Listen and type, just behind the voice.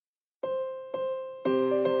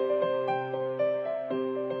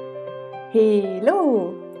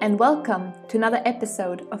Hello, and welcome to another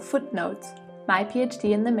episode of Footnotes, my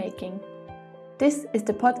PhD in the making. This is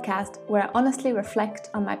the podcast where I honestly reflect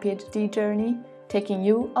on my PhD journey, taking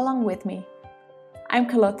you along with me. I'm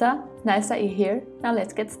Carlotta, nice that you're here. Now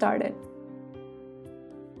let's get started.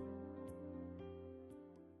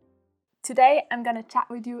 Today I'm going to chat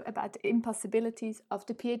with you about the impossibilities of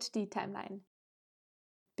the PhD timeline.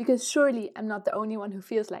 Because surely I'm not the only one who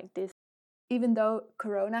feels like this, even though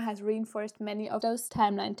Corona has reinforced many of those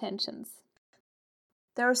timeline tensions.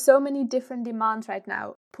 There are so many different demands right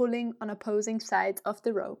now, pulling on opposing sides of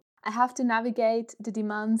the rope. I have to navigate the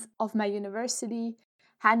demands of my university,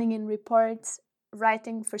 handing in reports,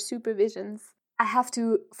 writing for supervisions. I have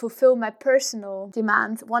to fulfill my personal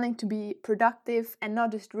demands, wanting to be productive and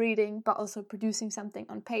not just reading, but also producing something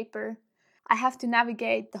on paper. I have to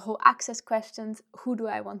navigate the whole access questions, who do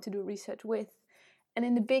I want to do research with? And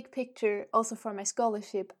in the big picture, also for my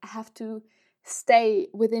scholarship, I have to stay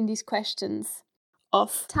within these questions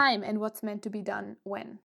of time and what's meant to be done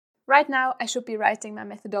when. Right now, I should be writing my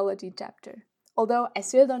methodology chapter, although I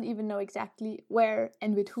still don't even know exactly where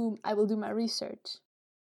and with whom I will do my research.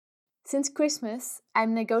 Since Christmas,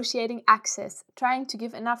 I'm negotiating access, trying to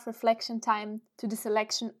give enough reflection time to the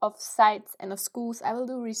selection of sites and of schools I will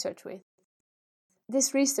do research with.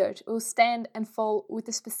 This research will stand and fall with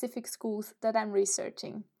the specific schools that I'm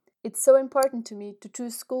researching. It's so important to me to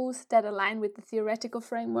choose schools that align with the theoretical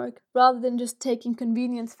framework rather than just taking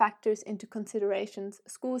convenience factors into considerations,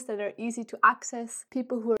 schools that are easy to access,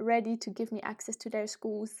 people who are ready to give me access to their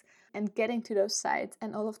schools, and getting to those sites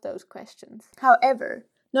and all of those questions. However,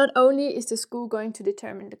 not only is the school going to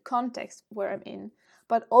determine the context where I'm in,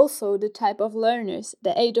 but also the type of learners,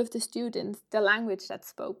 the age of the students, the language that's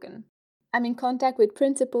spoken. I'm in contact with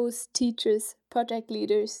principals, teachers, project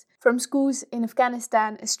leaders from schools in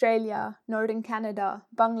Afghanistan, Australia, Northern Canada,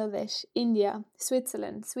 Bangladesh, India,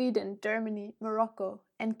 Switzerland, Sweden, Germany, Morocco,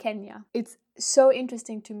 and Kenya. It's so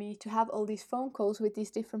interesting to me to have all these phone calls with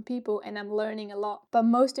these different people, and I'm learning a lot. But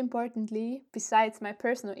most importantly, besides my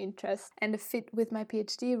personal interest and the fit with my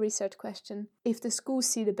PhD research question, if the schools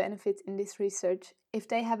see the benefits in this research, if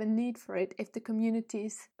they have a need for it, if the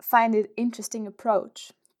communities find it interesting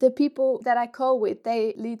approach. The people that I call with,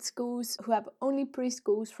 they lead schools who have only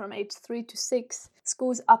preschools from age 3 to 6,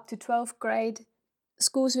 schools up to 12th grade,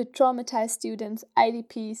 schools with traumatized students,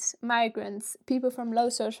 IDPs, migrants, people from low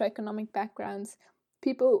socioeconomic backgrounds,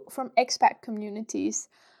 people from expat communities,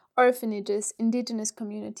 orphanages, indigenous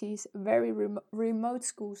communities, very remote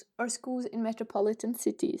schools, or schools in metropolitan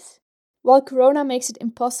cities. While Corona makes it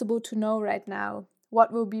impossible to know right now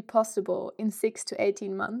what will be possible in 6 to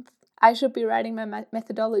 18 months, I should be writing my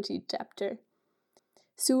methodology chapter.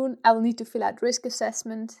 Soon I will need to fill out risk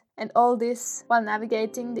assessment, and all this while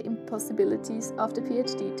navigating the impossibilities of the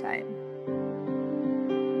PhD time.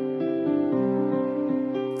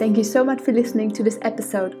 Thank you so much for listening to this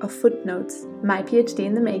episode of Footnotes, my PhD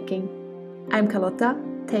in the making. I'm Carlotta,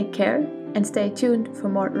 take care and stay tuned for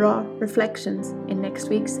more raw reflections in next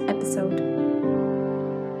week's episode.